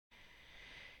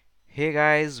Hey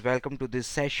guys, welcome to this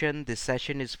session. This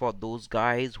session is for those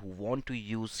guys who want to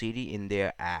use Siri in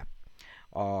their app.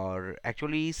 Or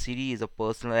actually, Siri is a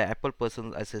personal Apple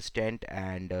personal assistant,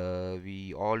 and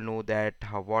we all know that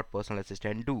how what personal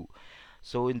assistant do.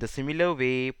 So in the similar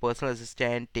way, personal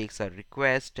assistant takes a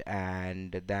request,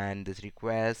 and then this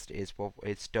request is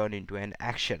turned into an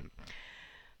action.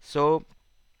 So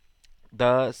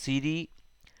the Siri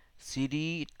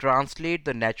translate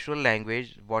the natural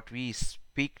language what we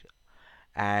speak,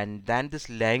 and then this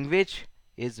language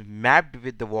is mapped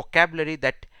with the vocabulary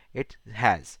that it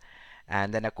has,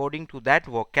 and then according to that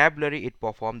vocabulary it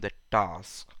performs the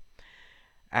task.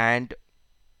 And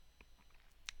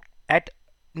at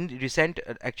in recent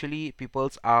actually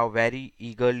peoples are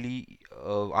eagerly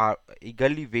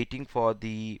waiting for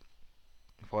the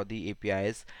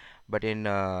APIs. But in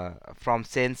from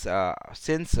since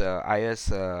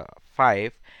iOS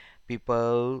 5,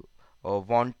 people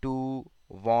want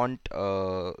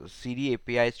CD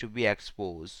APIs to be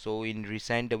exposed. So in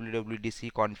recent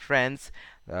WWDC conference,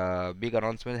 big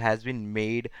announcement has been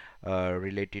made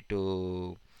related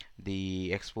to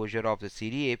the exposure of the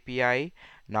CD API.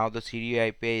 Now the CD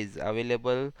API is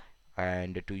available,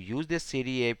 and to use this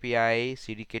CD API,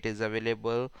 Sirikit is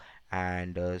available,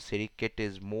 and Sirikit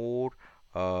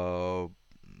uh,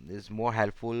 is more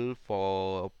helpful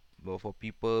for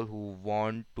people who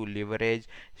want to leverage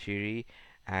Siri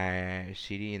and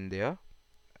Siri in their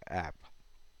app.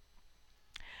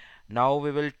 Now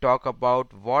we will talk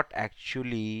about what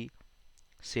actually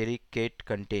Sirikit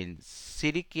contains.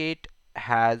 Sirikit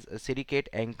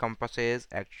encompasses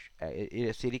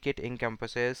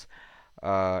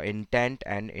intent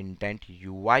and intent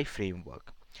UI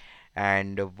framework.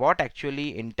 And what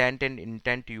actually intent and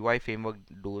intent UI framework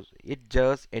does, it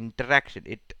just interaction,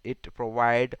 it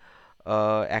provide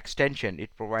extension,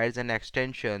 it provides an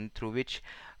extension through which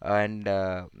and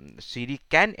Siri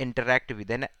can interact with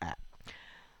an app.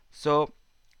 So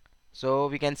so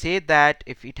we can say that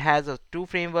if it has a two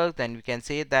framework, then we can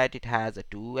say that it has a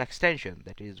two extension,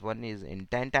 that is, one is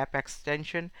intent app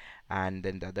extension, and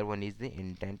then the other one is the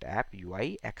intent app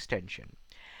UI extension.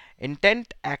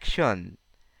 Intent action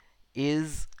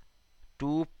is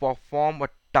to perform a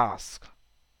task,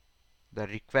 the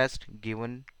request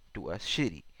given to a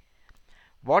Siri.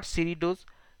 What Siri does?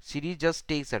 Siri just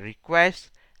takes a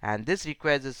request, and this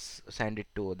request is sent it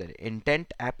to the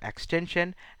intent app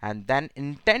extension, and then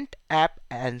intent app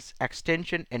and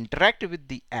extension interact with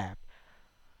the app,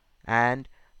 and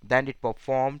then it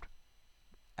performed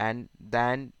and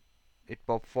then it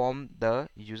performed the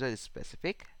user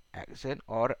specific action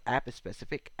or app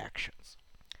specific actions.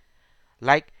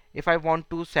 Like if I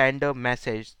want to send a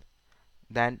message,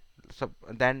 then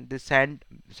then the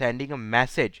sending a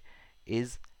message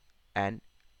is an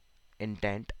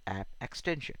intent app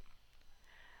extension,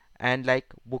 and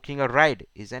like booking a ride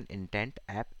is an intent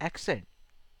app action.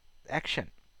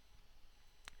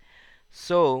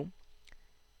 So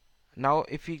now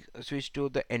if we switch to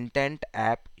the intent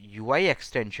app UI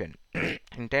extension,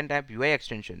 intent app UI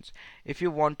extensions, if you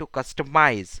want to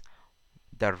customize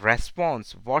the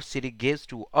response what Siri gives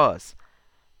to us,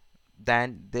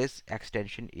 then this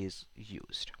extension is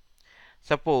used.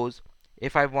 Suppose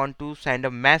if I want to send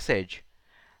a message,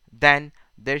 then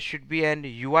there should be an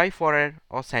UI for it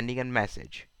or sending a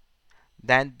message.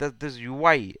 Then this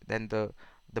UI, then the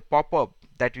pop-up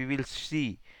that we will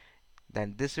see,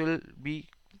 then uh,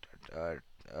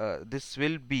 this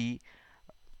will be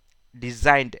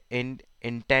designed in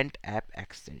intent app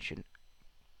extension.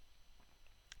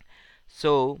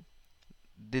 So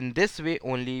in this way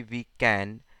only we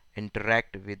can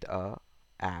interact with a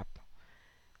app.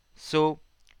 So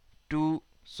to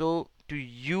so to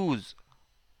use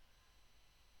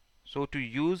So to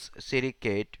use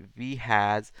Sirikit, we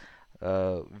has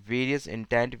various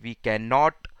intent. We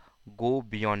cannot go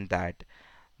beyond that.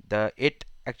 It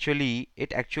actually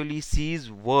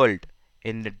sees world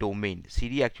in the domain.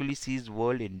 Siri actually sees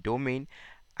world in domain,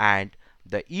 and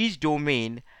the each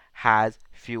domain has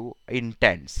few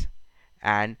intents,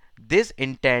 and these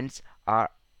intents are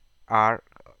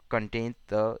contain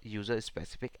the user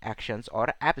specific actions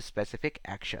or app specific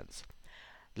actions.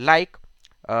 Like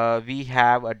we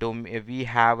have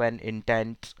an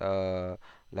intent,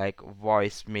 like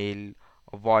voicemail,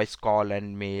 voice call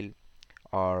and mail,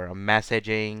 or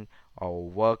messaging, or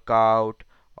workout,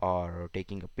 or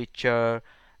taking a picture.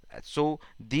 So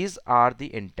these are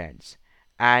the intents,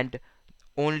 and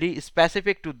only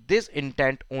specific to this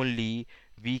intent only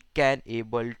we can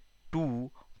able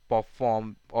to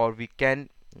perform, or we can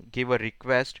give a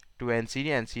request to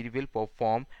Siri, and Siri will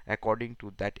perform according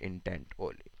to that intent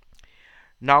only.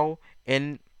 Now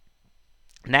in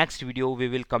next video we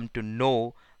will come to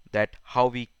know that how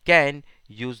we can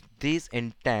use these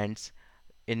intents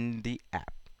in the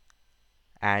app,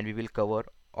 and we will cover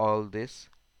all this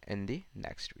in the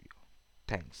next video.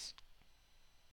 Thanks.